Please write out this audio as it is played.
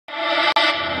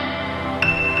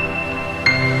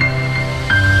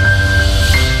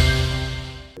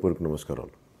అందరికీ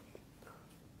నమస్కారాలు.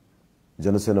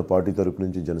 జనసేన పార్టీ తరపు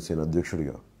నుంచి జనసేన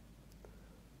అధ్యక్షుడిగా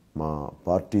మా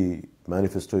పార్టీ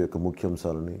మేనిఫెస్టో యొక్క ముఖ్య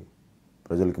అంశాలని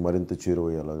ప్రజలకు మరింత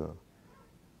చేరువయ్యేలాగా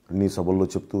అన్ని సభల్లో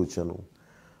చెప్తూ వచ్చాను.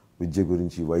 విద్య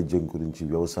గురించి, వైద్యం గురించి,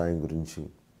 వ్యవసాయం గురించి,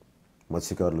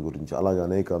 మత్స్యకారుల గురించి, అలాగే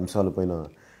అనేక అంశాలపైన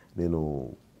నేను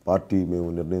మేము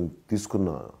నిర్ణయం తీసుకున్న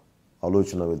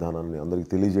ఆలోచన విధానాన్ని అందరికీ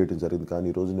తెలియజేయడం జరిగింది. కానీ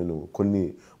ఈరోజు నేను కొన్ని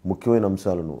ముఖ్యమైన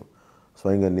అంశాలను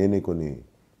స్వయంగా నేనే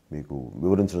మీకు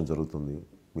వివరించడం జరుగుతుంది,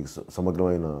 మీకు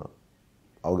సమగ్రమైన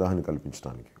అవగాహన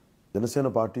కల్పించడానికి. జనసేన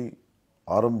పార్టీ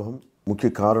ఆరంభం ముఖ్య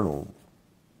కారణం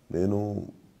నేను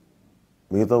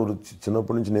మిగతా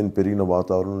చిన్నప్పటి నుంచి నేను పెరిగిన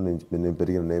వాతావరణం, నేను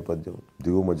పెరిగిన నేపథ్యం,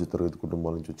 దిగువ మధ్యతరగతి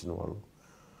కుటుంబాల నుంచి వచ్చిన వాళ్ళు,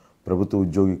 ప్రభుత్వ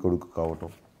ఉద్యోగి కొడుకు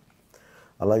కావటం,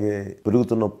 అలాగే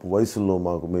పెరుగుతున్న వయసుల్లో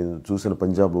మేము చూసిన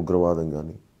పంజాబ్ ఉగ్రవాదం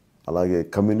కానీ, అలాగే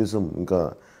కమ్యూనిజం, ఇంకా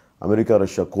అమెరికా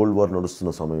రష్యా కోల్డ్ వార్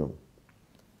నడుస్తున్న సమయం,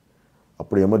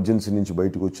 అప్పుడు ఎమర్జెన్సీ నుంచి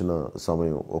బయటకు వచ్చిన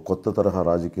సమయం, ఒక కొత్త తరహా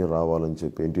రాజకీయం రావాలని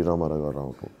చెప్పి ఎన్టీ రామారావు గారు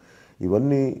రావటం,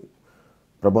 ఇవన్నీ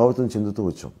ప్రభావితం చెందుతూ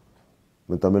వచ్చాం.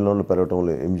 మేము తమిళనాడులో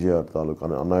పెరగటంలో ఎంజీఆర్ తాలూకు,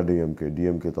 అన్నా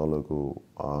డిఎంకే తాలూకు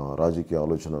రాజకీయ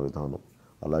ఆలోచన విధానం,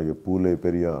 అలాగే పూలే,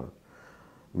 పెరియార్,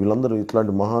 వీళ్ళందరూ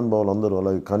ఇట్లాంటి మహానుభావులు అందరూ,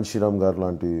 అలాగే కాన్షీరామ్ గారు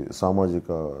లాంటి సామాజిక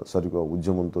సరిగా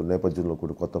ఉద్యమంతో నేపథ్యంలో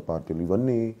కూడా కొత్త పార్టీలు,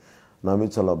 ఇవన్నీ నా మీద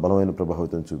చాలా బలమైన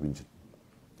ప్రభావితం చూపించింది.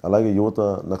 అలాగే యువత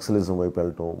నక్సలిజం వైపు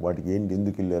వెళ్ళటం, వాటికి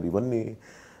ఎందుకు వెళ్ళారు, ఇవన్నీ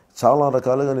చాలా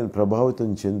రకాలుగా నేను ప్రభావితం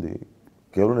చెంది,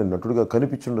 కేవలం నేను నటుడిగా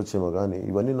కనిపించుండొచ్చేమో కానీ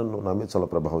ఇవన్నీ నా మీద చాలా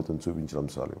ప్రభావితం చూపించిన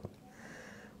అంశాలు ఇవన్నీ.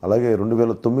 అలాగే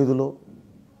 2008లో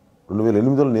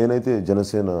నేనైతే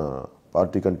జనసేన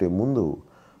పార్టీ కంటే ముందు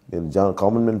నేను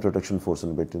కామన్ మెన్ ప్రొటెక్షన్ ఫోర్స్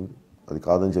అని పెట్టింది. అది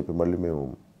కాదని చెప్పి మళ్ళీ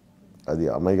అది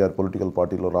అన్నయ్య గారి పొలిటికల్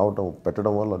పార్టీలో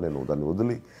పెట్టడం వల్ల నేను దాన్ని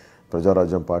వదిలి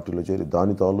ప్రజారాజ్యం పార్టీలో చేరి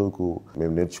దాని తాలూకు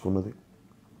మేము నేర్చుకున్నది.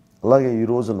 అలాగే ఈ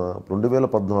రోజున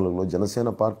 2014లో జనసేన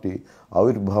పార్టీ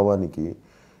ఆవిర్భావానికి,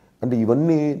 అంటే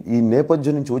ఇవన్నీ ఈ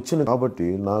నేపథ్యం నుంచి వచ్చిన కాబట్టి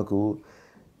నాకు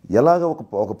ఎలాగ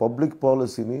ఒక పబ్లిక్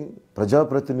పాలసీని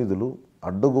ప్రజాప్రతినిధులు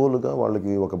అడ్డగోలుగా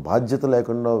వాళ్ళకి ఒక బాధ్యత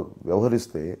లేకుండా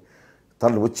వ్యవహరిస్తే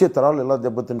వచ్చే తరాలు ఎలా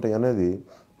దెబ్బతింటాయి అనేది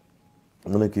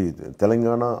మనకి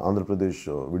తెలంగాణ, ఆంధ్రప్రదేశ్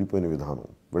విడిపోయిన విధానం,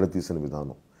 విడతీసిన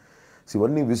విధానం,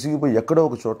 ఇవన్నీ విసిగిపోయి ఎక్కడో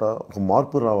ఒక చోట ఒక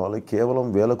మార్పు రావాలి. కేవలం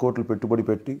 1000 కోట్లు పెట్టుబడి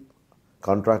పెట్టి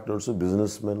కాంట్రాక్టర్స్,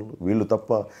 బిజినెస్ మెన్లు, వీళ్ళు తప్ప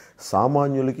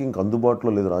సామాన్యులకి ఇంక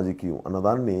అందుబాటులో లేదు రాజకీయం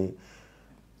అన్నదాన్ని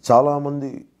చాలామంది,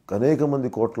 అనేక మంది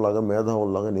కోట్లలాగా,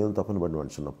 మేధావుల్లాగా నేను తప్పని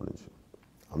పడినాను. చిన్నప్పటి నుంచి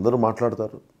అందరూ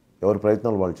మాట్లాడతారు, ఎవరి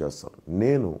ప్రయత్నాలు వాళ్ళు చేస్తారు.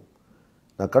 నేను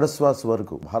నా కడశ్వాస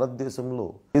వరకు భారతదేశంలో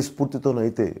ఏ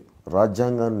స్ఫూర్తితోనైతే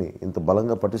రాజ్యాంగాన్ని ఇంత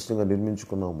బలంగా పటిష్టంగా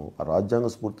నిర్మించుకున్నామో, ఆ రాజ్యాంగ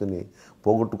స్ఫూర్తిని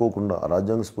పోగొట్టుకోకుండా, ఆ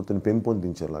రాజ్యాంగ స్ఫూర్తిని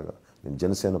పెంపొందించేలాగా నేను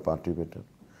జనసేన పార్టీ పెట్టాను.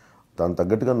 దానికి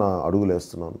తగ్గట్టుగా నా అడుగులు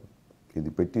వేస్తున్నాను. ఇది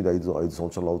పెట్టి 5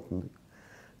 సంవత్సరాలు అవుతుంది.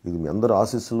 ఇది మీ అందరి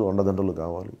ఆశీస్సులు, అండదండలు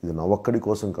కావాలి. ఇది నా ఒక్కడి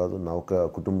కోసం కాదు, నా ఒక్క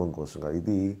కుటుంబం కోసం కాదు.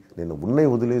 ఇది నేను ఉన్నవి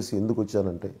వదిలేసి ఎందుకు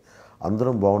వచ్చానంటే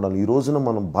అందరం బాగుండాలి. ఈ రోజున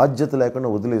మనం బాధ్యత లేకుండా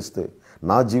వదిలేస్తే,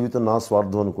 నా జీవితం నా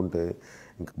స్వార్థం అనుకుంటే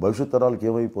ఇంకా భవిష్యత్ తరాలకు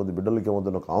ఏమైపోతుంది, బిడ్డలకి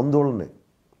ఏమవుతుంది ఒక ఆందోళనే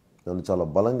నన్ను చాలా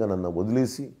బలంగా అన్నీ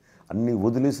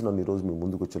వదిలేసి నన్ను ఈరోజు మీ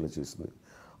ముందుకు వచ్చేలా చేసింది.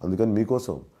 అందుకని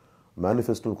మీకోసం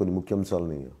మేనిఫెస్టోలో కొన్ని ముఖ్య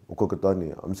అంశాలని ఒక్కొక్క దాన్ని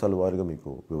అంశాల వారీగా మీకు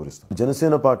వివరిస్తాను.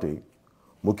 జనసేన పార్టీ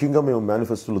ముఖ్యంగా మేము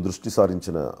మేనిఫెస్టోలో దృష్టి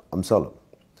సారించిన అంశాలు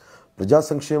ప్రజా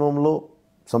సంక్షేమంలో,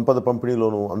 సంపద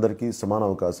పంపిణీలోనూ అందరికీ సమాన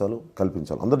అవకాశాలు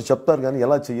కల్పించాలి. అందరూ చెప్తారు కానీ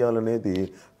ఎలా చేయాలనేది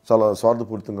చాలా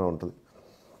స్వార్థపూరితంగా ఉంటుంది.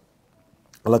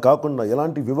 అలా కాకుండా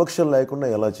ఎలాంటి వివక్షలు లేకుండా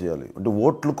ఎలా చేయాలి అంటే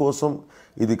ఓట్ల కోసం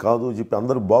ఇది కాదు చెప్పి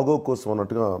అందరూ బాగో కోసం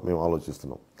అన్నట్టుగా మేము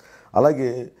ఆలోచిస్తున్నాం. అలాగే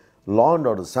లా అండ్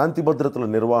ఆర్డర్, శాంతి భద్రతల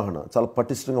నిర్వహణ చాలా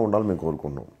పటిష్టంగా ఉండాలని మేము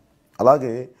కోరుకుంటున్నాం.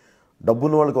 అలాగే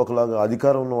డబ్బున్న వాళ్ళకి ఒకలాగా,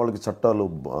 అధికారం ఉన్న వాళ్ళకి చట్టాలు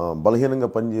బలహీనంగా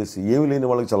పనిచేసి, ఏమి లేని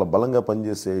వాళ్ళకి చాలా బలంగా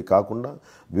పనిచేసే కాకుండా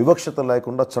వివక్షత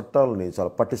లేకుండా చట్టాలని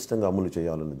చాలా పటిష్టంగా అమలు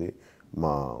చేయాలనేది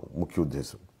మా ముఖ్య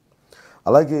ఉద్దేశం.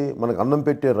 అలాగే మనకు అన్నం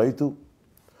పెట్టే రైతు,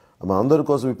 మన అందరి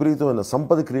కోసం విపరీతమైన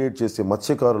సంపద క్రియేట్ చేసే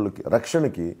మత్స్యకారులకి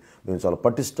రక్షణకి మేము చాలా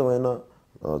పటిష్టమైన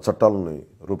చట్టాలని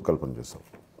రూపకల్పన చేస్తాం.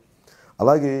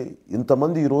 అలాగే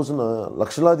ఇంతమంది ఈ రోజున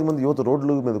లక్షలాది మంది యువత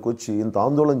రోడ్ల మీదకి వచ్చి ఇంత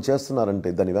ఆందోళన చేస్తున్నారంటే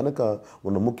దాని వెనక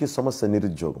ఉన్న ముఖ్య సమస్య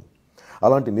నిరుద్యోగం.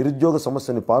 అలాంటి నిరుద్యోగ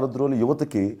సమస్యని పారద్రోలి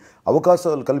యువతకి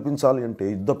అవకాశాలు కల్పించాలి అంటే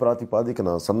యుద్ధ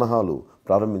ప్రాతిపాదికన సన్నాహాలు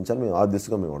ప్రారంభించాలి. మేము ఆ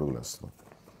దిశగా మేము అడుగులేస్తున్నాం.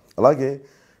 అలాగే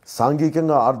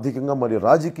సాంఘికంగా, ఆర్థికంగా మరియు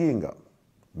రాజకీయంగా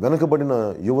వెనుకబడిన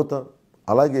యువత,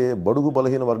 అలాగే బడుగు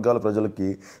బలహీన వర్గాల ప్రజలకి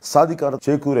సాధికారత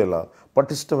చేకూరేలా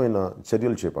పటిష్టమైన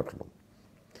చర్యలు చేపట్టడం.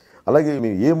 అలాగే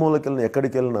మేము ఏ మూలకెళ్ళినా,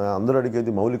 ఎక్కడికి వెళ్ళినా అందరూ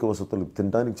అడిగేది మౌలిక వసతులు,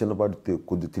 తినడానికి చిన్నపాటి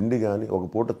కొద్ది తిండి కానీ, ఒక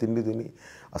పూట తిండి తిని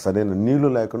సరైన నీళ్లు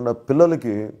లేకుండా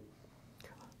పిల్లలకి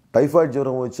టైఫాయిడ్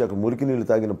జ్వరం వచ్చి అక్కడ మురికి నీళ్ళు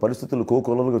తాగిన పరిస్థితులు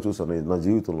కోకొల్లలుగా చూశాను నా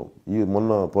జీవితంలో, ఈ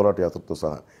మొన్న పోరాట యాత్రతో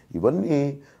సహా. ఇవన్నీ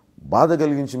బాధ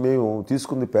కలిగించి మేము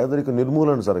తీసుకుంది పేదరిక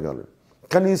నిర్మూలన జరగాలి.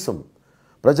 కనీసం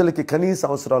ప్రజలకి కనీస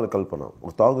అవసరాల కల్పన,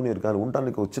 ఒక తాగునీరు కానీ,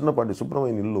 ఉండటానికి ఒక చిన్నపాటి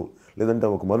శుభ్రమైన ఇల్లు, లేదంటే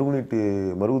ఒక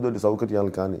మరుగుదొడ్డి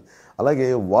సౌకర్యాలు కానీ, అలాగే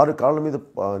వారి కాళ్ళ మీద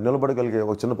నిలబడగలిగే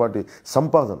ఒక చిన్నపాటి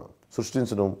సంపాదన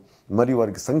సృష్టించడం, మరియు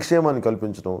వారికి సంక్షేమాన్ని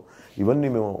కల్పించడం, ఇవన్నీ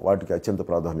మేము వాటికి అత్యంత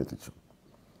ప్రాధాన్యత ఇచ్చాం.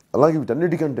 అలాగే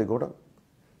వీటన్నిటికంటే కూడా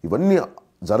ఇవన్నీ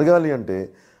జరగాలి అంటే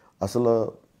అసలు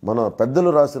మన పెద్దలు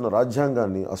రాసిన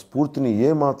రాజ్యాంగాన్ని, ఆ స్ఫూర్తిని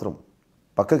ఏమాత్రం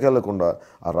పక్కకి వెళ్లకుండా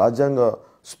ఆ రాజ్యాంగ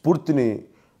స్ఫూర్తిని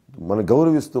మనం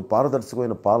గౌరవిస్తూ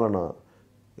పారదర్శకమైన పాలన,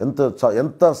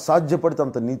 ఎంత సాధ్యపడితే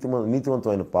అంత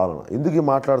నీతివంతమైన పాలన. ఎందుకు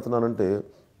మాట్లాడుతున్నానంటే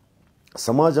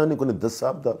సమాజాన్ని కొన్ని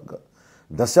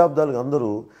దశాబ్దాలుగా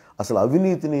అందరూ అసలు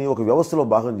అవినీతిని ఒక వ్యవస్థలో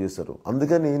భాగం చేశారు.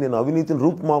 అందుకని నేను అవినీతిని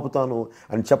రూపుమాపుతాను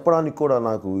అని చెప్పడానికి కూడా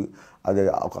నాకు అది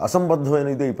ఒక అసంబద్ధమైన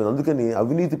ఇది అయిపోయింది. అందుకని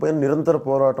అవినీతి పైన నిరంతర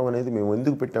పోరాటం అనేది మేము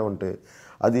ఎందుకు పెట్టామంటే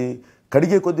అది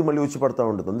కడిగే కొద్దీ మళ్ళీ వచ్చి పడతా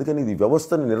ఉంటుంది. అందుకని ఇది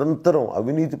వ్యవస్థని నిరంతరం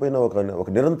అవినీతి పైన ఒక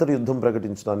నిరంతర యుద్ధం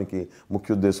ప్రకటించడానికి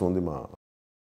ముఖ్య ఉద్దేశం ఉంది మా